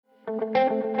It's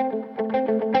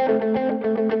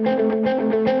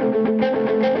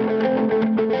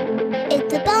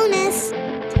a bonus.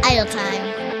 Idle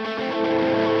time.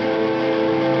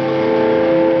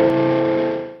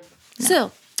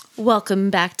 So,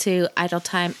 welcome back to Idle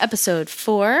Time episode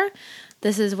 4.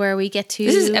 This is where we get to...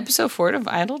 This is episode 4 of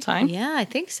Idle Time? Yeah, I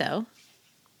think so.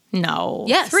 No.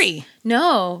 Yes. 3.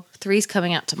 No, 3's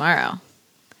coming out tomorrow.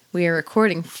 We are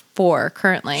recording 4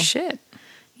 currently. Shit.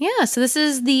 Yeah, so this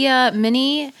is the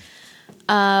mini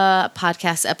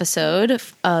podcast episode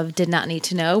of Did Not Need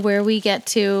to Know, where we get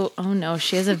to... Oh no,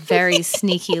 she has a very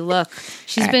sneaky look.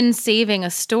 She's been saving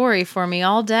a story for me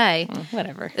all day.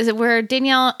 Whatever. Is it where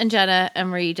Danielle and Jenna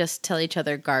and we just tell each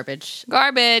other garbage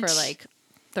Garbage. for like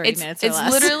 30 minutes or It's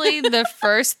less? literally the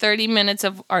first 30 minutes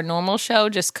of our normal show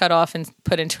just cut off and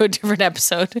put into a different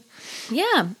episode.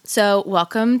 Yeah. So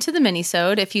welcome to the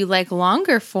mini-sode. If you like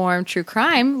longer form true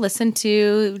crime, listen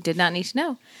to Did Not Need to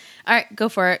Know. All right, go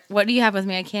for it. What do you have with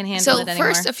me? I can't handle it anymore.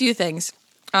 First, a few things.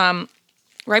 Right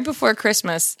before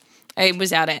Christmas, I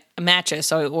was out at a matches,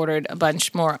 so I ordered a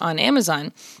bunch more on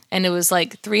Amazon, and it was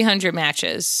like 300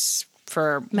 matches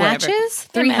for whatever. Matches?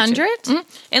 Yeah, 300?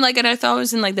 And like, and I thought it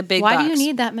was in like the big box. Why do you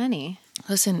need that many?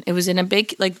 Listen, it was in a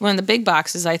big, like one of the big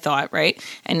boxes, I thought, right?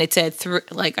 And it said,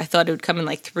 I thought it would come in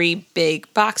like 3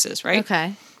 big boxes, right?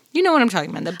 Okay. You know what I'm talking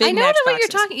about, the big I know match what you're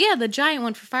boxes. talking. Yeah, the giant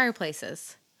one for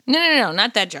fireplaces. No,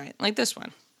 not that giant, like this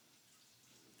one.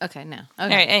 Okay, no. Okay. All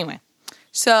right, anyway.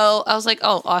 So I was like,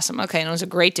 oh, awesome. Okay, and it was a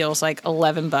great deal. It was like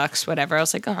 $11, whatever. I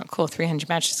was like, oh, cool, 300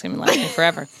 matches is going to last me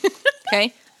forever.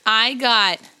 Okay, I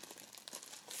got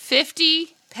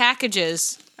 50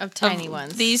 packages Of tiny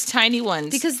ones. These tiny ones.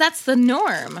 Because that's the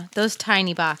norm, those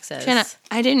tiny boxes. Jenna,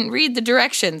 I didn't read the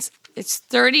directions. It's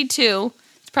 32.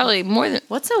 It's probably more than...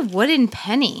 What's a wooden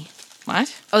penny?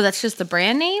 What? Oh, that's just the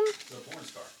brand name?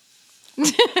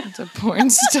 It's a porn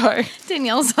star.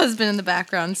 Danielle's husband in the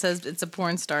background says it's a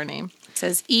porn star name. It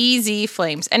says Easy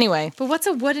Flames. Anyway, But what's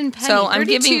a wooden penny? So I'm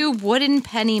 32 wooden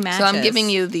penny matches. so I'm giving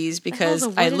you these because a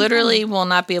I wooden literally will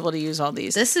not be able to use all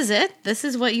these. This is it? This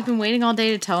is what you've been waiting all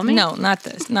day to tell me? No, not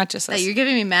this. Not just That this. you're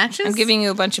giving me matches? I'm giving you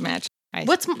a bunch of matches.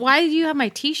 Why do you have my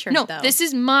t-shirt, No, though? this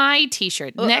is my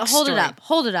T-shirt. Next Hold story. it up.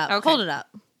 Hold it up. Okay. Hold it up.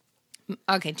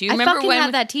 Okay, do you I remember fucking when...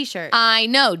 have that t-shirt. I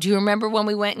know. Do you remember when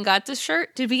we went and got this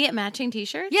shirt? Did we get matching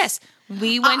t-shirts? Yes.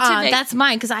 We went to... That's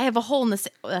mine because I have a hole in the...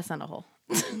 That's not a hole.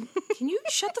 Can you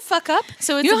shut the fuck up?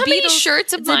 So it's you know a how many Beatles-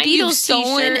 shirts of it's a mine you've Beatles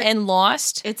stolen t-shirt. and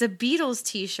lost? It's a Beatles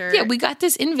t-shirt. Yeah, we got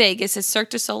this in Vegas at Cirque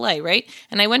du Soleil, right?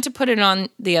 And I went to put it on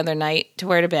the other night to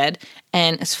wear to bed,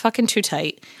 and it's fucking too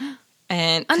tight.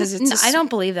 And because it's I don't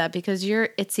believe that because you're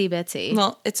itsy bitsy.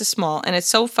 well, it's a small, and it's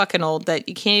so fucking old that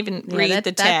you can't even read that,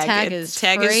 the tag. That tag is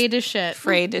frayed as shit.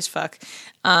 Frayed as fuck.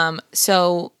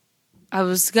 So I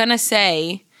was gonna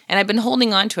say, and I've been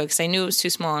holding on to it because I knew it was too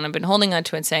small, and I've been holding on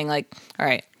to it and saying like, all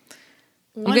right.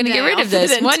 I'm going to get rid of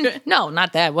this. No,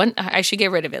 not that. I should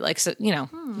get rid of it. Like, so, you know,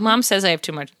 Mom says I have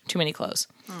too many clothes,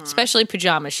 especially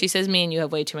pajamas. She says me and you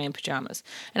have way too many pajamas.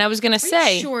 And I was going to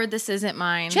say, sure this isn't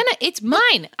mine? Jenna, it's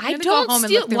mine. I gonna go don't home and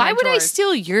steal. look through Why my would I drawers.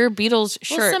 steal your Beatles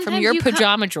shirt from sometimes your you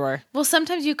pajama drawer? Well,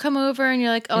 sometimes you come over and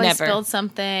you're like, oh, Never. I spilled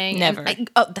something. Never.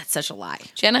 That's such a lie.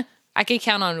 Jenna, I could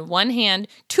count on one hand,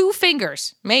 2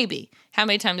 fingers, maybe. How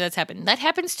many times that's happened? That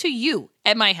happens to you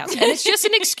at my house. And it's just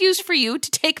an excuse for you to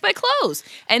take my clothes.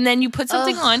 And then you put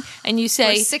something on and you We're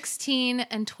say, 16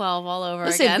 and 12 all over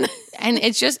listen, again. and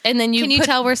it's just, and then you Can you put,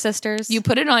 tell we're sisters? you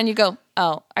put it on, you go,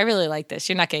 oh, I really like this.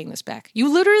 You're not getting this back.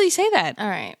 You literally say that. All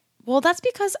right. Well, that's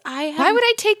because I have... Why would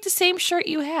I take the same shirt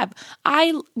you have?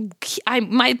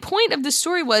 My point of the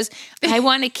story was I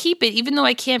want to keep it, even though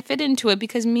I can't fit into it,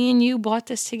 because me and you bought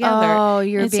this together. Oh,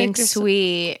 you're It's being like this-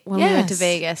 sweet when we went to Yes.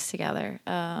 Vegas together.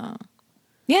 Oh.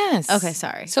 Yes. Okay,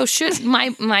 sorry. So should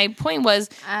my point was,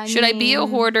 should I be a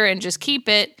hoarder and just keep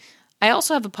it? I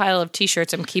also have a pile of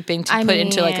T-shirts I'm keeping to put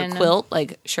into like a quilt,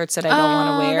 like shirts that I don't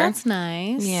want to wear. That's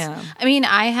nice. Yeah. I mean,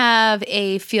 I have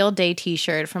a field day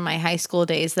T-shirt from my high school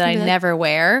days that I never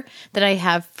wear that I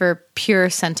have for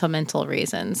pure sentimental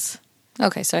reasons.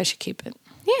 Okay, so I should keep it.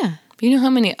 Yeah. You know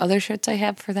how many other shirts I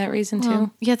have for that reason too?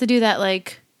 Well, you have to do that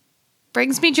like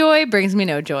brings me joy, brings me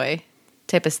no joy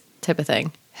type of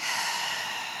thing.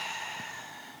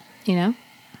 You know?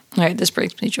 All right, this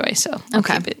brings me joy, so I'll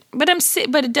Okay. keep it. But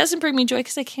but it doesn't bring me joy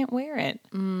because I can't wear it.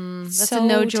 That's a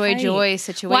no joy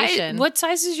situation. What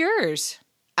size is yours?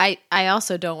 I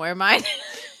also don't wear mine.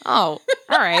 Oh,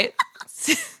 all right.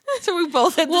 So we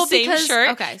both had the same shirt.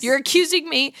 okay. You're accusing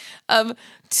me of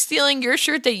stealing your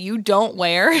shirt that you don't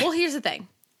wear. Well, here's the thing.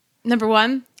 Number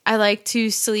one, I like to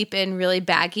sleep in really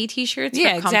baggy T-shirts for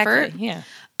comfort. Exactly.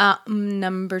 Yeah.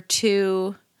 Number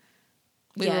two,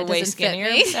 We Yeah, were it way doesn't fit skinnier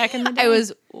me. back in the day. I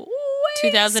was way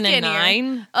 2009?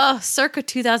 skinnier. Oh, circa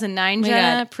 2009, my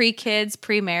Jenna. God. Pre-kids,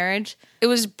 pre-marriage. It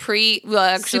was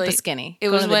actually Super skinny. It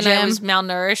Going was to the when I gym. was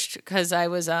malnourished because I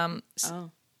was I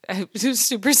was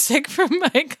super sick from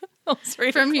my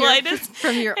ulcerative From your colitis.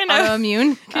 from your And I-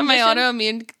 autoimmune on my condition?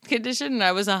 autoimmune condition, and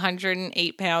I was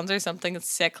 108 pounds or something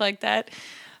sick like that.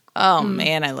 Oh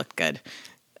man, I looked good.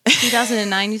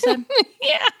 2009, you said?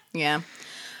 Yeah. Yeah.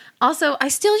 Also, I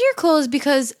steal your clothes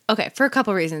because, okay, for a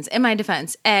couple reasons. In my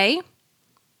defense, A,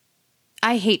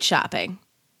 I hate shopping.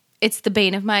 It's the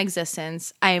bane of my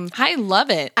existence. I love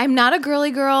it. I'm not a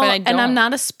girly girl, But I and I'm don't.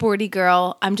 not a sporty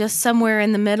girl. I'm just somewhere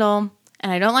in the middle,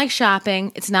 and I don't like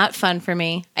shopping. It's not fun for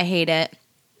me. I hate it.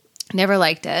 Never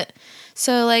liked it.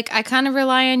 So, like, I kind of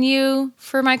rely on you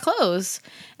for my clothes.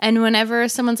 And whenever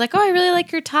someone's like, oh, I really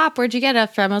like your top. Where'd you get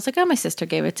it from? I was like, oh, my sister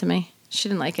gave it to me. She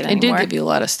didn't like it I do anymore. give you a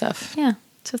lot of stuff. Yeah.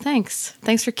 So thanks.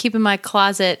 Thanks for keeping my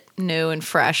closet new and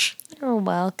fresh. You're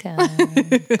welcome.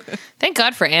 Thank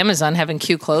God for Amazon having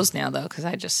cute clothes now, though, because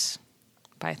I just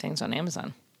buy things on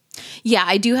Amazon. Yeah,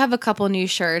 I do have a couple new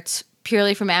shirts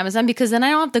purely from Amazon because then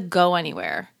I don't have to go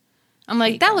anywhere. I'm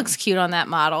like, that looks cute on that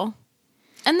model.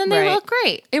 And then they Right. look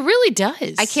great. It really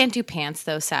does. I can't do pants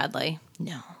though, sadly,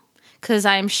 No. because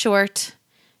I'm short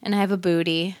and I have a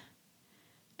booty.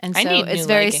 And I so need it's new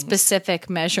very leggings. specific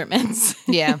measurements.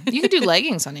 Yeah. You could do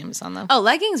leggings on Amazon, though. Oh,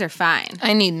 leggings are fine.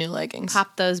 I need new leggings.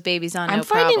 Pop those babies on, I'm no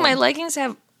finding problem. my leggings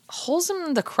have holes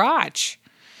in the crotch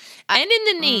and in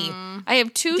the knee. I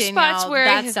have two spots where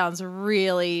that sounds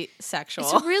really sexual.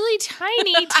 it's a really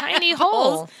tiny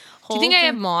hole. Do you think I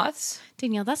have moths?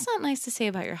 Danielle, that's not nice to say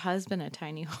about your husband, a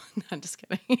tiny hole. No, I'm just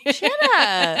kidding. Shut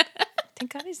up.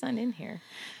 Thank God he's not in here.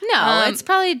 No, it's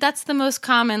probably, that's the most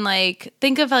common, like,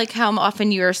 think of like how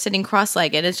often you're sitting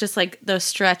cross-legged. It's just like the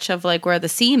stretch of like where the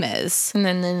seam is. And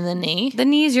then the knee. The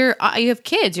knees, you have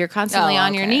kids. You're constantly Oh,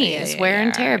 on your okay. knees. Yeah, Wear and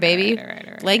yeah. tear, Right, baby.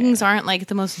 right. Leggings aren't like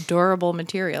the most durable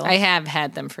material. I have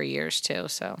had them for years too,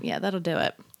 so. Yeah, that'll do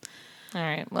it. All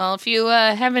right. Well, if you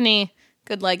have any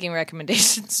good legging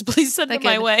recommendations, please send them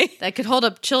my way. That could hold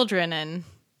up children, and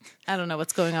I don't know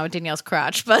what's going on with Danielle's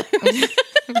crotch, but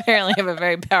Apparently I have a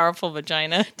very powerful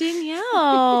vagina.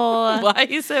 Danielle. Why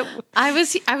is it? I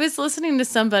was listening to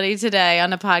somebody today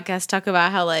on a podcast talk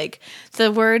about how like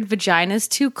the word vagina is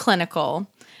too clinical,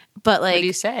 but like do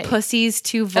you say? pussy's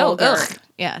too vulgar. ugh.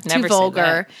 Yeah, Never too say vulgar.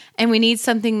 that. And we need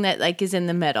something that like is in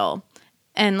the middle.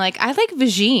 And like I like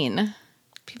vagine.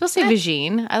 People say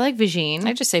vagine. I like vagine.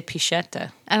 I just say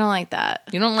pichetta. I don't like that.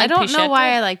 You don't like I don't know pichetta?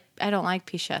 why I don't like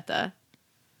pichetta.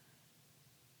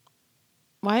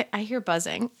 Why I hear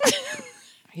buzzing.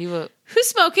 Who's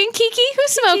smoking? Kiki?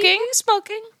 Who's smoking? Who's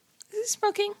smoking? Who's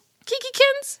smoking?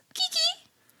 Kikikins. Kiki.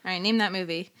 All right, name that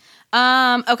movie.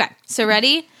 Okay, so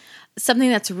ready? Something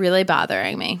that's really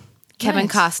bothering me. Kevin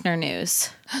Nice. Costner news.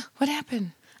 What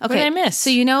happened? Okay, What did I miss? So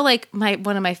you know, like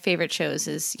one of my favorite shows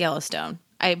is Yellowstone.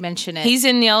 I mention it. He's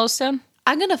in Yellowstone?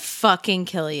 I'm gonna fucking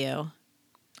kill you.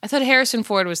 I thought Harrison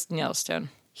Ford was in Yellowstone.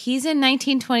 He's in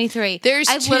 1923. There's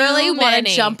I literally want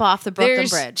to jump off the Brooklyn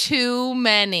There's Bridge. too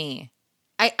many.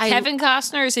 I Kevin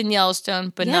Costner is in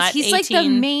Yellowstone, but yes, not he's 18. like the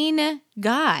main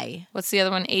guy. What's the other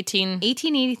one?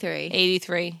 1883.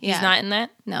 1883. Yeah. He's not in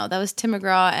that? No, that was Tim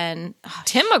McGraw, and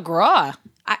Tim McGraw.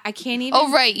 I can't even.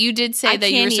 Oh, right. You did say I that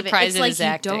you were can't even. surprised It's at like his you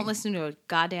acting. don't listen to a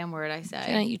goddamn word I Why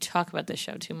say. don't you talk about this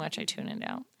show too much? I tune it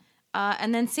out.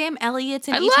 And then Sam Elliott's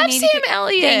in I love 1883. Sam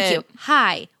Elliott. Thank you.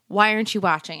 Hi. Why aren't you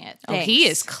watching it? Oh, he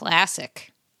is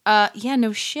classic. Yeah,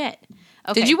 no shit.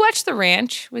 Okay. Did you watch The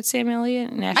Ranch with Sam Elliott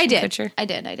and Ashton I did. Kutcher? I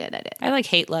did. I like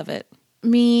hate love it.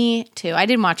 Me too. I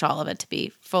didn't watch all of it, to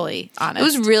be fully It honest.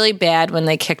 was really bad when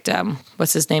they kicked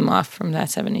what's his name off from That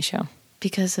 70s Show.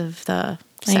 because of the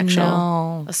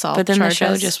sexual assault But then charges. the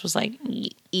show just was like,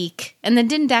 eek. And then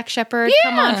didn't Dak Shepard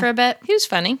come on for a bit? He was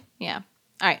funny. Yeah.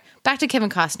 All right. Back to Kevin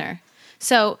Costner.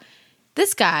 So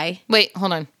this guy. Wait,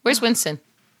 hold on. Where's Winston?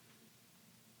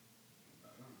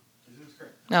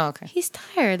 Oh, okay. He's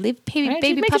tired. Leave baby, All right,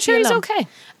 baby just making puppy sure he's alone. okay.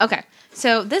 Okay.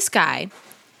 So this guy,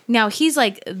 now he's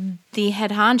like the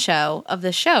head honcho of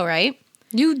the show, right?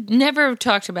 You never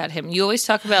talked about him. You always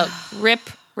talk about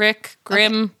Rick,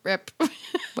 Grimm, Rip.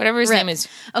 whatever his Rip. name is.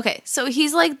 Okay. So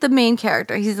he's like the main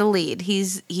character. He's the lead.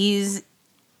 He's the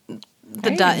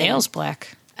Your nails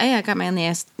black. Oh, yeah, I got my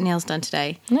nails done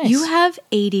today. Nice. You have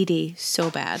ADD so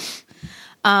bad.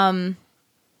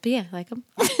 But yeah, I like them.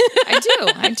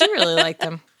 I do really like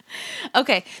them.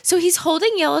 Okay, so he's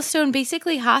holding Yellowstone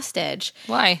basically hostage.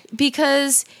 Why?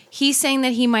 Because he's saying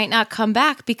that he might not come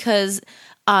back because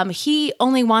he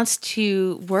only wants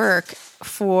to work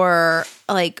for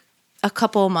like a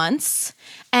couple months.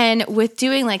 And with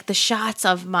doing like the shots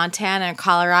of Montana and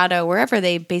Colorado, wherever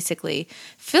they basically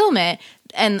film it,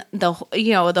 and the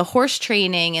horse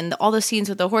training and all the scenes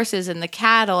with the horses and the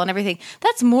cattle and everything,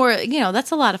 that's more,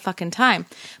 that's a lot of fucking time.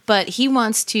 But he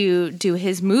wants to do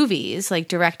his movies, like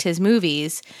direct his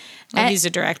movies. And he's a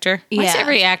director. Why is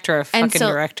every actor a fucking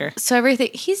director? So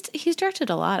everything he's directed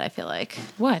a lot, I feel like.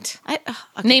 What?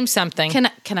 Okay. Name something.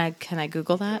 Can I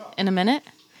Google that in a minute?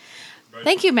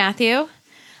 Thank you, Matthew.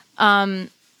 And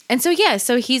so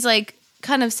he's like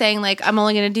kind of saying like, I'm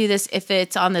only going to do this if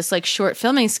it's on this like short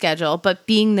filming schedule, but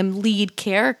being the lead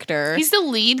character. He's the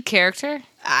lead character?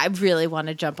 I really want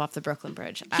to jump off the Brooklyn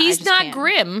Bridge. He's not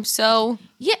Grimm, so.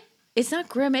 Yeah, it's not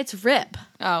Grimm, it's Rip.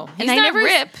 Oh, he's not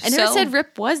Rip. I never said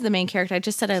Rip was the main character. I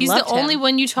just said I loved him. He's the only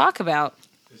one you talk about.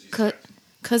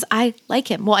 Because I like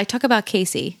him. Well, I talk about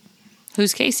Casey.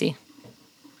 Who's Casey?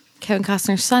 Kevin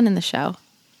Costner's son in the show.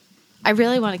 I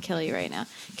really want to kill you right now.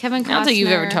 Kevin Costner. I don't think you've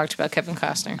ever talked about Kevin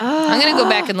Costner. I'm going to go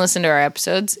back and listen to our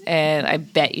episodes, and I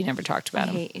bet you never talked about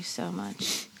him. I hate you so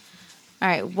much. All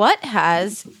right, what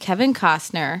has Kevin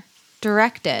Costner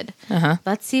directed?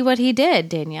 Let's see what he did,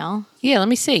 Danielle. Yeah, let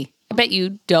me see. I bet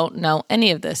you don't know any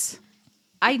of this.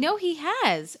 I know he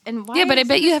has. And why? Yeah, but I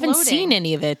bet you haven't loading? Seen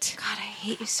any of it. God, I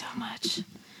hate you so much.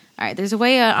 All right, there's a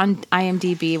way on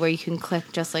IMDb where you can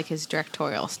click just like his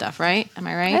directorial stuff, right? Am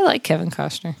I right? I like Kevin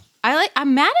Costner.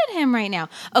 I'm mad at him right now.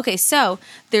 Okay, so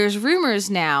there's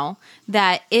rumors now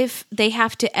that if they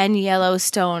have to end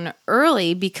Yellowstone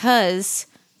early because,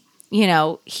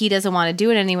 he doesn't want to do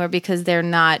it anymore because they're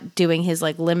not doing his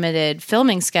like limited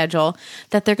filming schedule,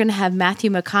 that they're going to have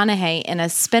Matthew McConaughey in a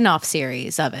spin-off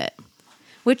series of it.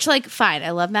 Which, like, fine. I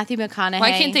love Matthew McConaughey.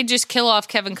 Why can't they just kill off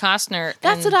Kevin Costner?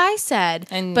 That's what I said.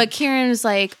 But Kieran was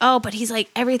like, oh, but he's like,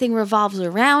 everything revolves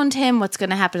around him. What's going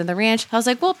to happen to the ranch? I was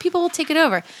like, well, people will take it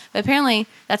over. But apparently,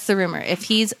 that's the rumor. If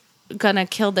he's going to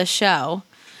kill the show,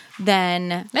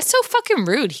 then... That's so fucking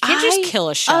rude. He can't just kill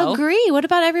a show. Agree. What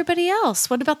about everybody else?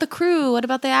 What about the crew? What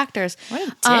about the actors?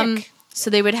 What a dick. So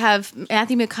they would have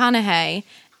Matthew McConaughey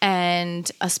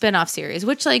and a spin-off series,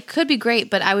 which like could be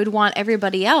great, but I would want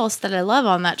everybody else that I love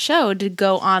on that show to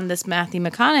go on this Matthew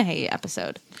McConaughey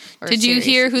episode. Did you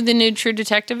hear who the new True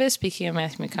Detective is? Speaking of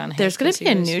Matthew McConaughey. There's going to be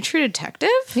a new True Detective?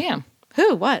 Yeah.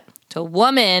 Who? What? It's a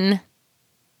woman.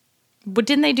 But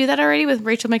didn't they do that already with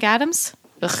Rachel McAdams?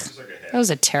 Ugh. That was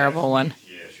a terrible one.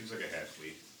 Yeah, she was like a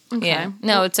half-lead. Okay. Yeah.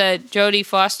 No, it's a Jodie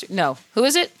Foster. No. Who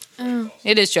is it?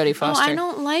 It is Jodie Foster. Oh, I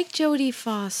don't like Jodie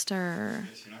Foster.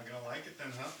 You're not going to like it then,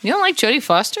 huh? You don't like Jodie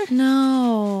Foster?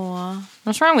 No.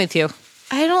 What's wrong with you?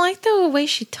 I don't like the way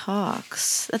she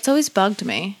talks. That's always bugged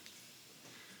me.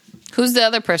 Who's the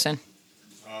other person?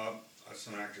 That's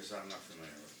an actress I'm not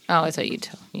familiar with. Oh, I thought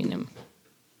you knew.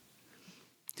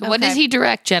 What does he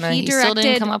direct, Jenna? He still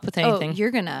didn't come up with anything. Oh,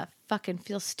 you're going to fucking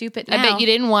feel stupid now. I bet you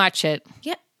didn't watch it.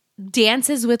 Yeah.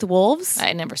 Dances with Wolves?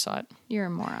 I never saw it. You're a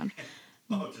moron.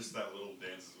 Oh, just that little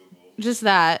Dances with Wolves. Just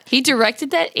that. He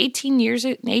directed that 18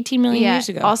 million years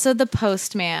ago. Also, The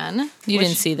Postman. You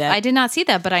didn't see that. I did not see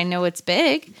that, but I know it's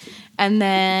big. And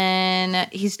then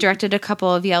he's directed a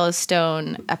couple of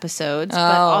Yellowstone episodes. But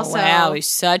also, wow. He's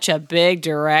such a big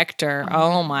director.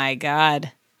 Oh, my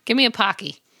God. Give me a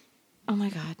Pocky. Oh, my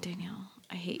God, Danielle.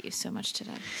 I hate you so much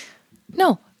today.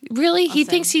 No, really? He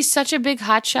thinks he's such a big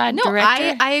hotshot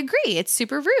director? I agree. It's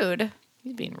super rude.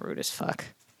 He's being rude as fuck.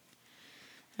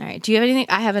 All right. Do you have anything?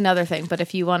 I have another thing, but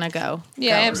if you want to go.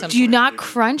 Yeah, I have something. Do not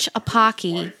crunch a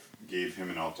Pocky. His wife gave him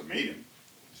an ultimatum.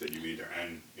 Said you either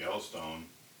end Yellowstone.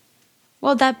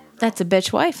 Well, that's a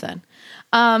bitch wife then.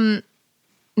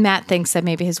 Matt thinks that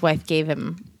maybe his wife gave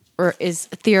him, or is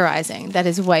theorizing that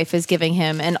his wife is giving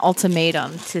him an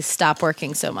ultimatum to stop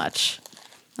working so much.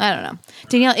 I don't know.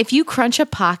 Danielle, if you crunch a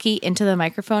Pocky into the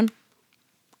microphone,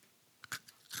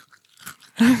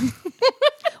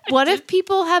 what if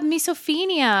people have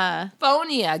misophonia?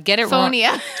 Phonia. Get it wrong.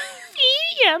 Phonia.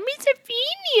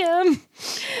 Misophonia.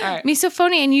 All right.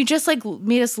 Misophonia, and you just like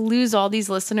made us lose all these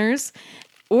listeners.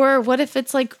 Or what if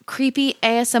it's like creepy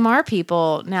ASMR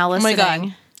people now listening? Oh my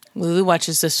God. Lulu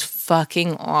watches this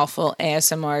fucking awful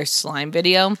ASMR slime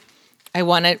video. I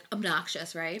want it.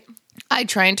 Obnoxious, right? I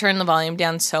try and turn the volume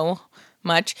down so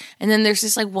much. And then there's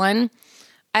this like one,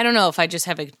 I don't know if I just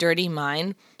have a dirty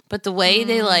mind, but the way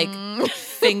they like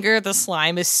finger the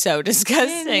slime is so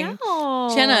disgusting.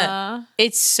 Jenna,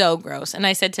 it's so gross. And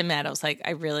I said to Matt, I was like,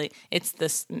 it's the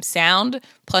sound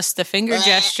plus the finger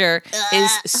gesture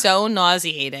is so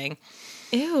nauseating.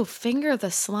 Ew, finger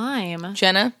the slime.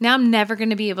 Jenna? Now I'm never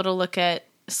going to be able to look at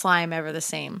slime ever the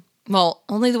same. Well,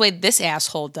 only the way this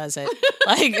asshole does it.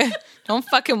 Like, don't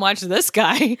fucking watch this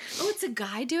guy. Oh, it's a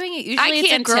guy doing it? Usually it's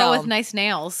a can't girl tell. with nice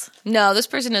nails. No, this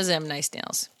person doesn't have nice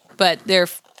nails, but they're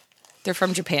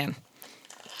from Japan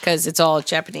because it's all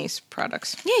Japanese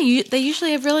products. Yeah, they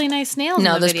usually have really nice nails in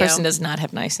No, the this video. person does not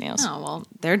have nice nails. Oh, well,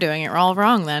 they're doing it all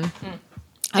wrong then.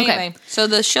 Anyway, so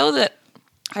the show that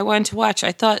I wanted to watch,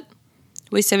 I thought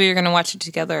we said we were going to watch it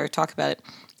together or talk about it.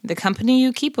 The Company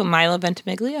You Keep with Milo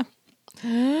Ventimiglia.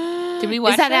 Did we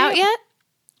watch Is that out yet?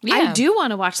 Yeah. I do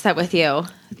want to watch that with you.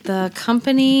 The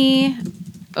Company...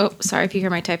 Oh, sorry if you hear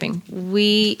my typing.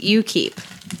 You Keep.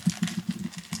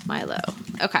 Milo.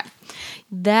 Okay.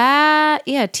 That,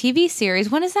 TV series.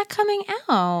 When is that coming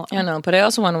out? I know, but I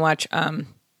also want to watch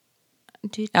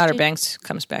Outer Banks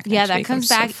comes back next Yeah, that week.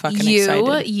 comes I'm back. So fucking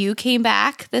excited. You came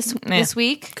back this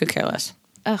week. Could care less.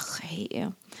 Ugh, I hate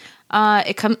you.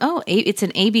 It's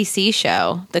an ABC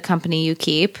show, The Company You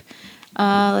Keep.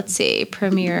 Let's see,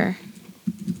 premiere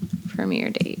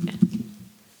date.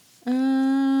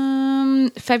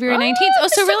 February 19th. Oh,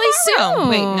 so really tomorrow. soon.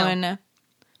 Wait,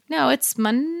 no, it's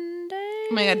Monday. Oh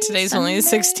my God, today's only the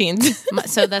 16th.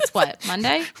 So that's what,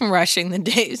 Monday? I'm rushing the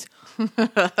days.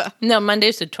 No,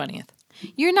 Monday's the 20th.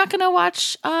 You're not gonna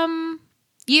watch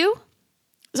You?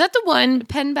 Is that the one?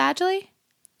 Penn Badgley?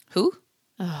 Who?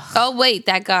 Oh, wait,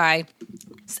 that guy.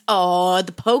 Oh,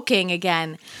 the poking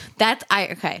again.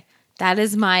 Okay. That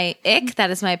is my ick. That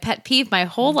is my pet peeve. My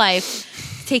whole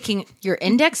life, taking your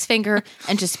index finger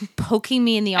and just poking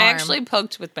me in the arm. I actually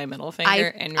poked with my middle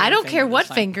finger. I don't care what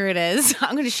finger it is.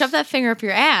 I'm going to shove that finger up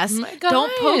your ass. Oh my God.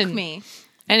 Don't poke me.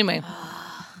 Anyway,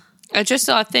 I just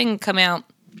saw a thing come out.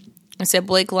 It said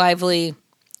Blake Lively,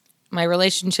 my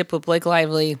relationship with Blake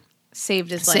Lively.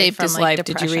 Saved his life. Saved from, his like, life. Did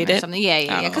you depression read or it? Something.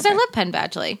 Yeah. Oh, Because okay. I love Penn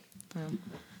Badgley.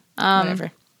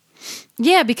 Whatever.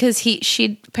 Yeah, because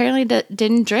she apparently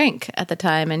didn't drink at the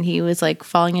time, and he was like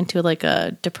falling into like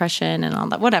a depression and all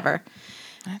that. Whatever.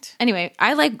 What? Anyway,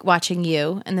 I like watching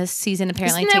You, and this season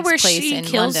apparently Isn't that where takes place she in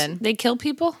kills, London. They kill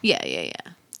people? Yeah.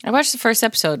 I watched the first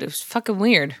episode. It was fucking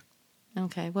weird.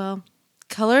 Okay, well,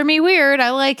 color me weird. I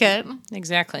like it.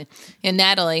 Exactly. And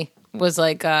Natalie was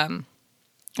like, I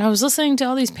was listening to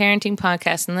all these parenting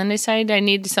podcasts and then decided I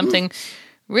needed something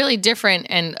really different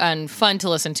and fun to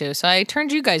listen to. So I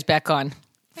turned you guys back on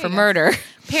for murder.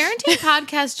 Parenting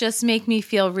podcasts just make me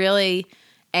feel really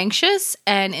anxious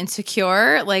and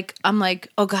insecure. Like, I'm like,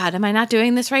 oh God, am I not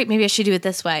doing this right? Maybe I should do it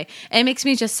this way. And it makes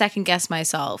me just second guess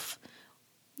myself.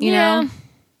 You know?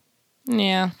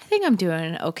 Yeah. I think I'm doing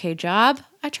an okay job.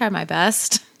 I try my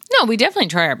best. No, we definitely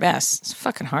try our best. It's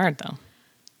fucking hard though.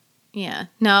 Yeah.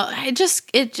 No,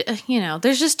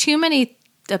 there's just too many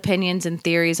opinions and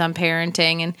theories on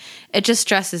parenting, and it just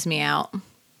stresses me out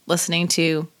listening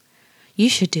to, you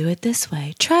should do it this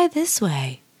way. Try this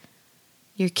way.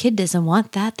 Your kid doesn't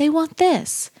want that. They want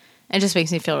this. It just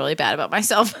makes me feel really bad about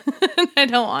myself. I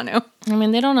don't want to. I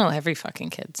mean, they don't know every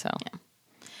fucking kid, so. Yeah.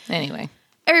 Anyway.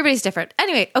 Everybody's different.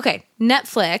 Anyway, okay.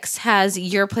 Netflix has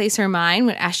Your Place or Mine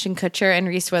with Ashton Kutcher and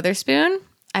Reese Witherspoon.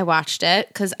 I watched it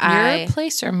because Your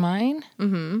Place or Mine?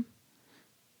 Mm-hmm.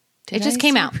 Did It just I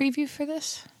came see out. a preview for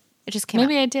this? It just came out.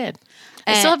 Maybe I did.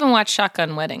 I still haven't watched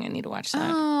Shotgun Wedding. I need to watch that.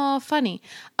 Oh, funny.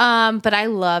 But I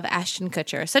love Ashton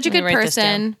Kutcher. Such a Let me good write this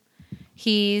down. person.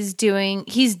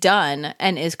 He's done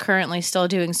and is currently still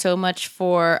doing so much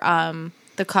for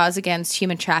the cause against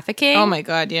human trafficking. Oh my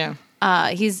God, yeah.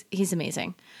 He's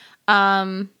amazing.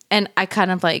 And I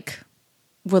kind of like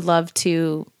would love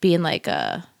to be in like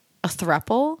a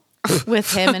throuple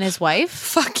with him and his wife.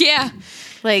 Fuck yeah.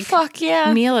 Like, Fuck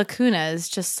yeah. Mila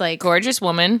Kunis, just like Gorgeous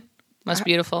woman. Most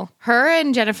beautiful. her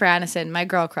and Jennifer Aniston, my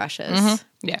girl crushes.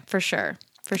 Yeah. For sure.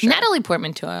 For sure. Natalie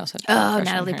Portman, too. I also have a Oh, crush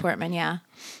on Natalie her. Portman, yeah.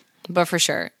 But for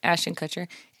sure, Ashton Kutcher.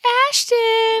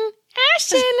 Ashton,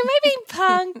 am I being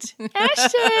punked?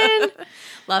 Ashton.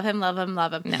 Love him. No,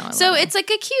 I So love him. it's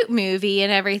like a cute movie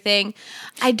and everything.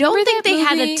 I don't Remember think that they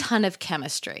had a movie? ton of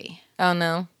chemistry. Oh,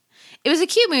 no. It was a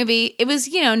cute movie. It was,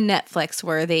 Netflix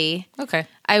worthy. Okay.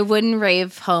 I wouldn't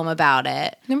rave home about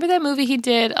it. Remember that movie he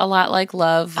did, A Lot Like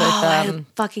Love? With, I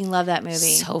fucking love that movie.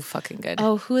 so fucking good.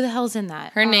 Oh, who the hell's in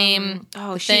that? Her name.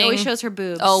 Oh, the she thing, always shows her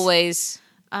boobs. Always.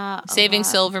 A Saving Lot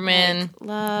Silverman. Like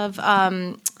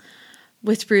Love.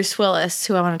 With Bruce Willis,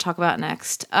 who I want to talk about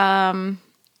next. Amanda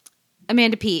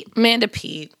Peet. Amanda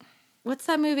Peet. What's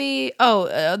that movie?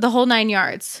 Oh, The Whole Nine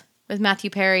Yards with Matthew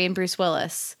Perry and Bruce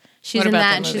Willis. She's What in about that,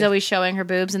 that and she's movie? always showing her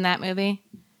boobs in that movie.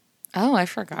 Oh, I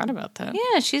forgot about that.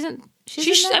 Yeah, she's in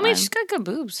that one. she's got good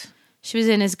boobs. She was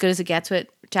in As Good as It Gets with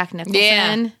Jack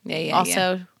Nicholson. Yeah,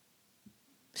 Also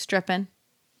stripping.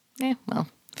 Yeah, well.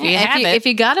 If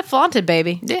you got it, flaunt it,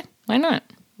 baby. Yeah, why not?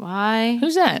 Why?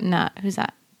 Who's that? Who's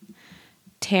that?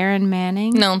 Taryn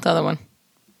Manning? No, the other one.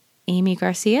 Amy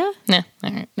Garcia? Nah,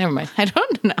 all right, never mind. I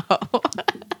don't know.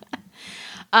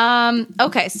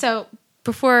 Okay, so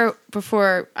before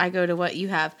I go to what you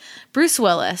have, Bruce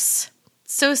Willis.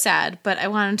 So sad, but I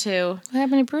wanted to. What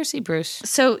happened to Bruce?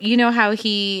 So you know how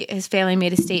his family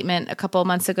made a statement a couple of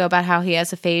months ago about how he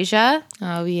has aphasia?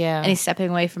 Oh yeah, and he's stepping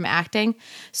away from acting.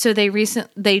 So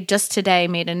they just today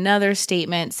made another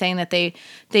statement saying that they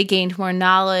gained more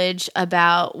knowledge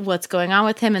about what's going on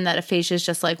with him, and that aphasia is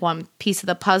just like one piece of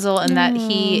the puzzle, and that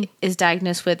he is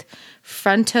diagnosed with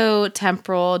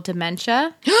frontotemporal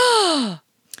dementia.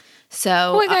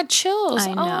 So I got chills.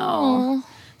 I know.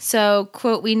 So,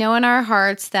 quote, we know in our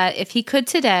hearts that if he could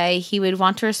today, he would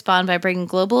want to respond by bringing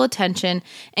global attention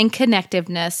and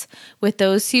connectiveness with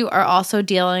those who are also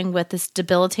dealing with this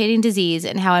debilitating disease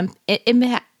and how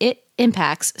it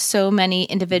impacts so many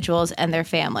individuals and their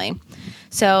family.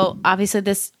 So, obviously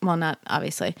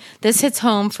this hits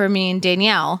home for me and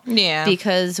Danielle. Yeah.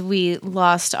 Because we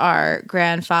lost our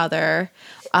grandfather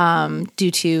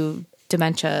due to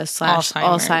dementia /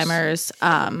 Alzheimer's.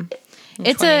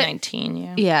 It's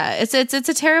 2019, yeah. It's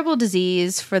a terrible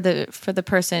disease for the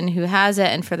person who has it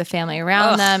and for the family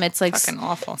around them. It's like fucking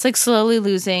awful. It's like slowly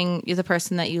losing the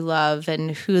person that you love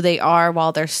and who they are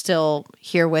while they're still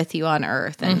here with you on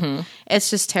Earth, and it's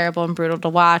just terrible and brutal to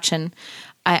watch. And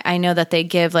I know that they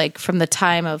give like from the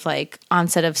time of like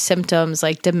onset of symptoms,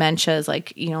 like dementia is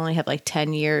like you only have like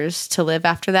 10 years to live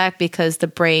after that because the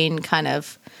brain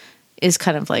is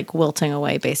kind of like wilting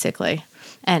away basically.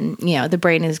 And, the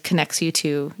brain connects you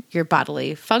to your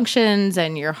bodily functions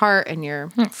and your heart and your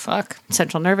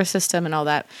central nervous system and all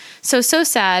that. So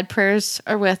sad. Prayers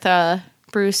are with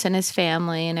Bruce and his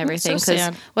family and everything.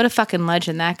 Because what a fucking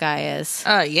legend that guy is.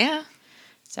 Yeah.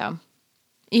 So,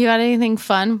 you got anything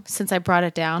fun since I brought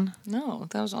it down? No,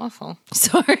 that was awful.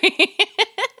 Sorry.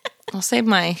 I'll save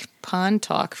my pond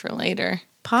talk for later.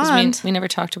 Pond? We never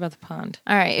talked about the pond.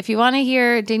 All right. If you want to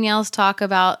hear Danielle's talk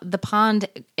about the pond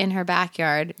in her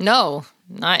backyard. No,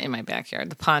 not in my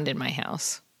backyard. The pond in my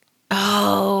house.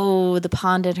 Oh, the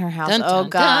pond in her house. Dun, dun, oh,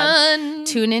 God. Dun.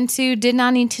 Tune into Did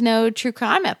Not Need to Know True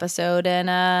Crime episode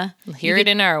and hear it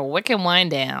in our Wicked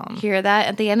Wind Down. Hear that.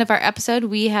 At the end of our episode,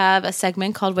 we have a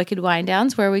segment called Wicked Wind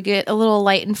Downs where we get a little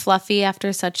light and fluffy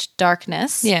after such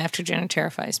darkness. Yeah, after Jenna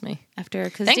terrifies me.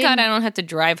 Thank God I don't have to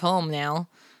drive home now.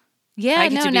 Yeah,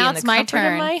 now it's my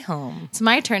turn. In my home. It's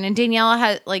my turn, and Danielle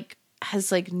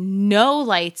has no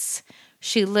lights.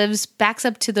 She backs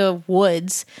up to the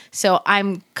woods, so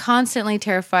I'm constantly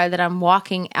terrified that I'm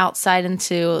walking outside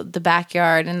into the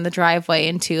backyard and the driveway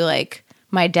into like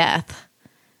my death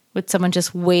with someone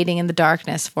just waiting in the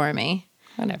darkness for me.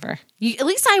 Whatever. At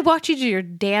least I walked you to your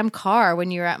damn car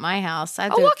when you were at my house. I'll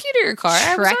walk you to your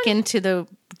car. Trek into the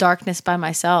darkness by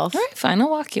myself. All right, fine. I'll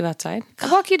walk you outside. I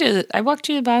walked you to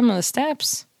the bottom of the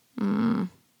steps.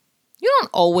 You don't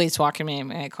always walk me in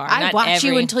my car. I watch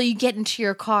you until you get into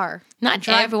your car. Not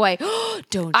drive away.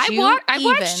 Don't you? I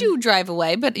watched you drive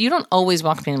away, but you don't always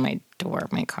walk me in my door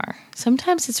of my car.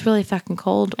 Sometimes it's really fucking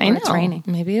cold or I know. It's raining.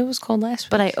 Maybe it was cold last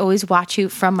week. But I always watch you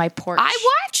from my porch.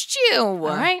 I watched you. All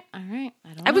right.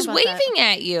 I was waving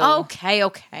at you.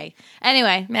 Okay.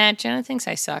 Anyway. Matt, Jenna thinks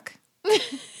I suck.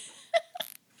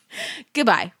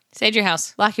 Goodbye. Stay at your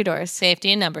house. Lock your doors.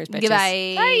 Safety in numbers, bitches.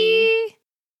 Goodbye. Bye.